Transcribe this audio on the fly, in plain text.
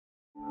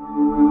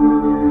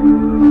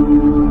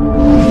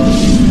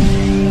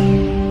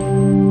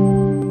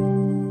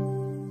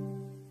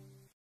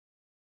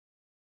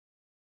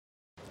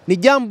Ni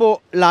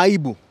jambo la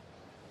aibu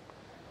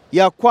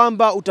ya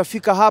kwamba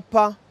utafika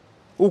hapa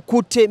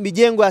ukute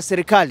mijengo ya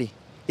serikali.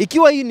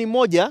 Ikiwa hii ni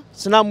moja,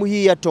 sanamu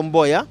hii ya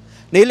Tomboya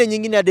na ile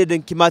nyingine ya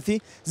Dedan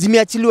Kimathi,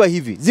 zimeachiliwa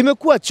hivi.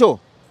 Zimekuwa choo,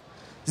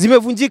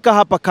 zimevunjika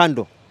hapa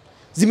kando,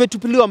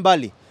 zimetupiliwa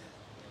mbali.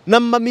 Na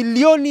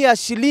mamilioni ya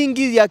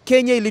shilingi ya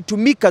Kenya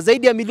ilitumika,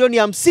 zaidi ya milioni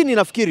 50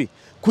 nafikiri,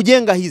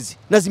 kujenga hizi,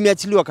 na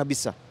zimeachiliwa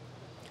kabisa.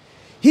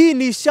 Hii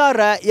ni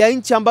ishara ya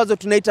nchi ambazo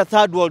tunaita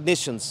third world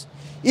nations.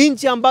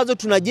 Nchi ambazo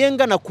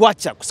tunajenga na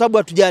kuacha kwa sababu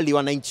hatujali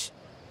wananchi.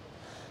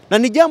 Na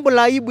ni jambo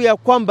la aibu ya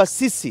kwamba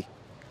sisi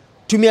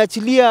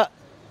tumeachilia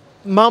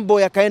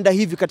mambo yakaenda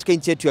hivi katika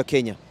nchi yetu ya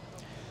Kenya.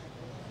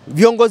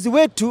 Viongozi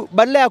wetu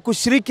badala ya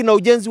kushiriki na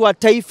ujenzi wa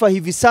taifa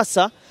hivi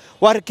sasa,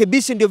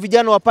 warekebishe ndio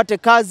vijana wapate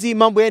kazi,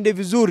 mambo yaende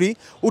vizuri,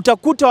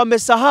 utakuta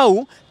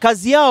wamesahau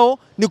kazi yao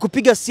ni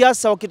kupiga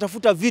siasa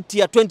wakitafuta viti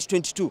ya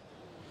 2022.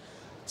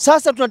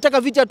 Sasa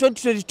tunataka viti ya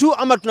 2022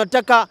 ama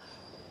tunataka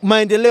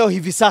maendeleo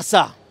hivi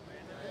sasa?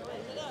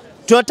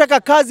 Tunataka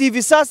kazi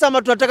hivi sasa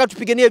ama tunataka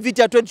tupiganie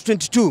viti ya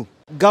 2022?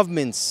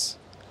 Governments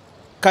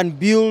can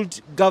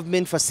build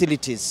government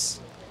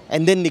facilities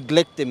and then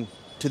neglect them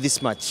to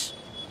this much.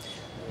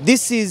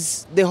 This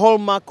is the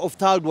hallmark of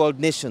third world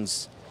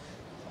nations.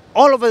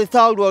 All over the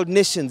third world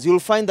nations, you'll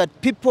find that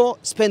people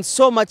spend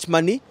so much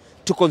money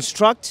to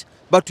construct,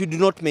 but we do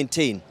not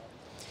maintain.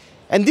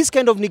 And this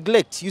kind of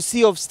neglect you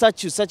see of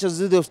statues such as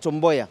the of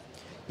Tomboya,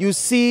 you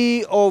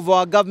see of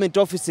our government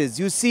offices,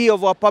 you see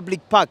of our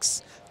public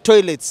parks,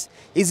 toilets,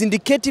 is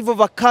indicative of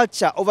a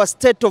culture, of a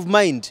state of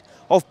mind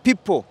of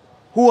people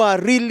who are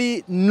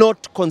really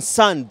not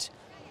concerned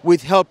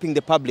with helping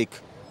the public.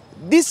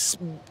 This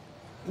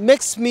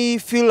makes me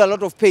feel a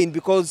lot of pain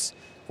because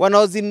when I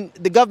was in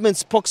the government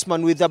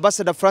spokesman with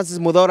Ambassador Francis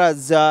Mudhora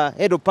as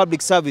head of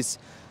public service,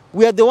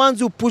 we are the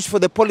ones who push for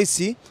the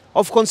policy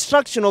of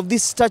construction of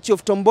this statue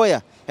of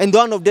Tomboya and the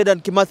one of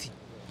Dedan Kimathi.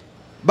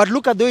 But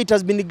look at the way it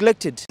has been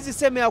neglected. Sisi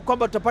sema ya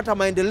kwamba tutapata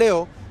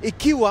maendeleo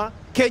ikiwa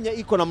Kenya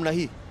iko namna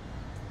hii.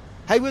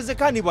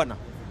 Haiwezekani bwana.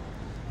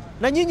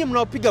 Na nyinyi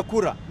mnaopiga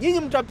kura, nyinyi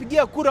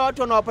mtapigia kura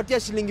watu wanawapatia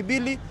shilingi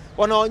 2,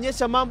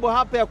 wanaonyesha mambo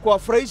hapa ya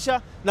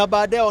kuwafurahisha na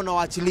baadaye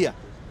wanawaachilia.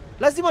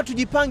 Lazima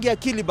tujipange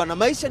akili bana,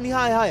 maisha ni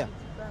haya.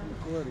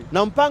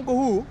 Na mpango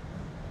huu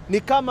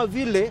ni kama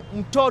vile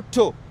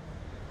mtoto.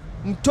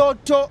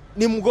 Mtoto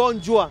ni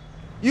mgonjwa,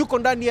 yuko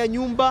ndani ya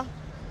nyumba,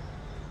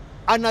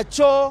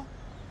 anachoo,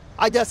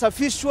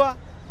 hajasafishwa,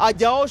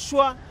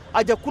 hajaoshwa,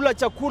 hajakula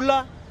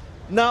chakula,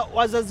 na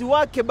wazazi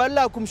wake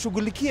badala ya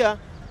kumshughulikia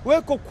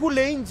weko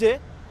kule nje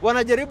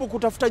wanajaribu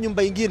kutafuta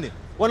nyumba ingine.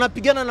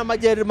 Wanapigana na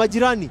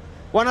majirani,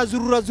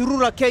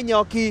 wanazurura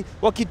Kenya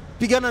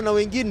wakipigana na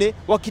wengine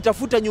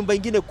wakitafuta nyumba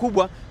ingine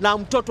kubwa, na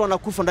mtoto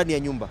anakufa ndani ya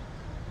nyumba.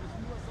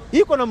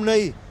 Iko namna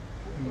hii.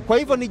 Kwa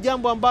hivyo ni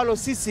jambo ambalo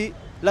sisi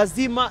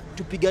lazima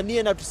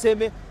tupiganie na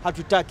tuseme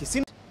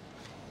hatutaki.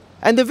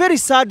 And the very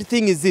sad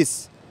thing is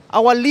this: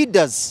 our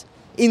leaders,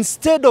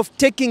 instead of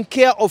taking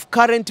care of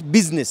current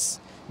business,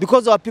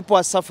 because our people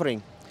are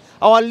suffering,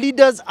 our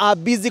leaders are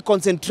busy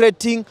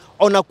concentrating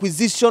on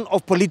acquisition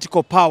of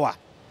political power,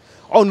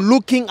 on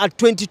looking at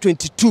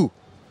 2022.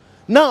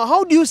 Now,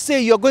 how do you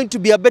say you're going to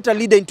be a better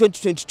leader in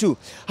 2022?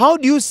 How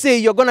do you say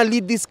you're going to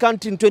lead this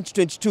country in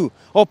 2022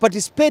 or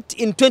participate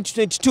in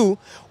 2022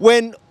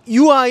 when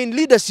you are in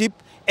leadership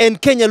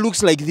and Kenya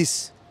looks like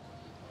this?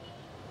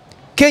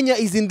 Kenya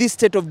is in this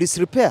state of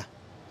disrepair.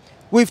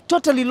 We've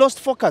totally lost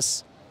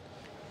focus.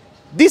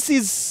 This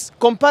is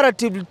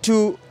comparative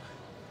to,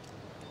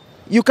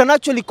 you can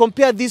actually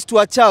compare this to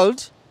a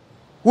child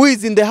who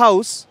is in the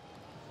house,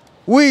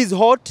 who is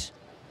hot,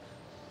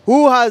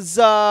 who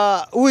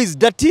is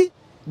dirty,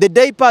 the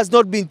diaper has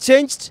not been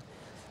changed,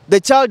 the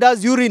child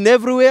has urine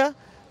everywhere,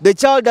 the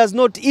child has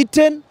not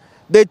eaten,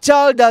 the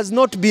child has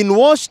not been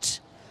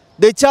washed,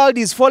 the child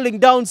is falling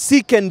down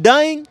sick and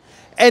dying,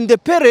 and the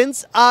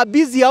parents are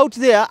busy out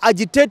there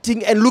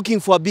agitating and looking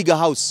for a bigger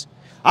house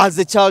as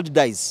the child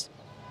dies.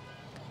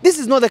 This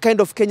is not the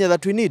kind of Kenya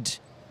that we need.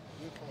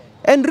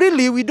 And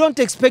really, we don't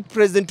expect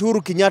President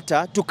Uhuru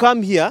Kenyatta to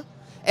come here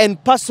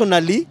and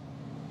personally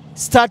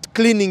start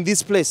cleaning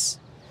this place.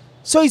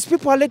 So his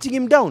people are letting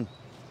him down.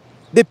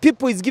 The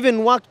people he's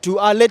given work to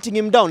are letting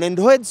him down, and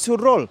heads should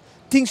roll.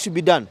 Things should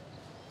be done.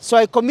 So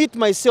I commit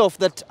myself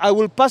that I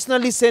will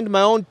personally send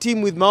my own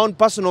team with my own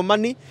personal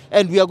money,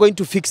 and we are going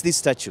to fix this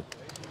statue.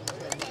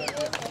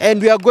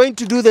 And we are going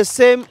to do the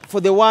same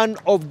for the one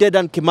of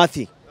Dedan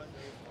Kimathi.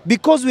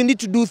 Because we need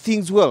to do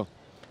things well.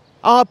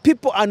 Our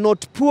people are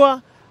not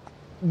poor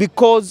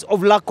because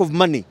of lack of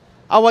money.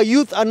 Our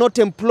youth are not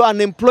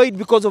unemployed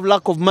because of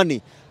lack of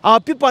money. Our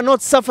people are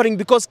not suffering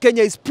because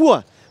Kenya is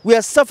poor. We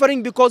are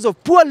suffering because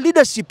of poor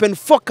leadership and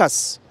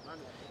focus.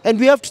 And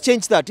we have to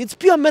change that. It's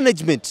pure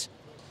management.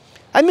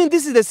 I mean,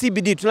 this is the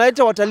CBD.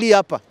 Tunaleta watalii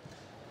hapa.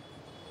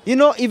 You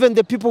know, even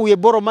the people we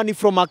borrow money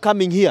from are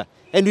coming here.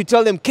 And we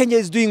tell them Kenya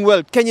is doing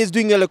well. Kenya is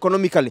doing well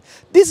economically.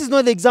 This is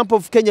not the example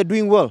of Kenya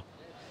doing well.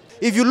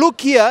 If you look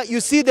here, you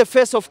see the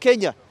face of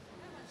Kenya.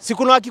 Si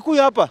kuna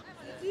Wakikuyu hapa,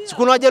 si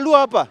kuna Wajaluo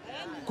hapa,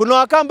 kuna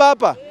Wakamba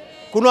hapa,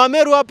 kuna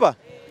Wameru hapa,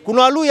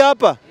 kuna Waluya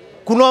hapa,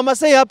 kuna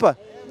Wamasai hapa.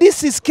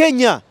 This is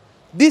Kenya.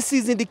 This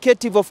is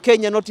indicative of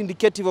Kenya, not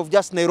indicative of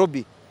just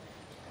Nairobi.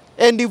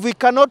 And if we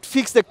cannot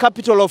fix the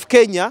capital of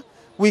Kenya,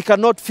 we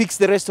cannot fix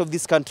the rest of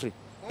this country.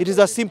 It is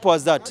as simple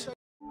as that.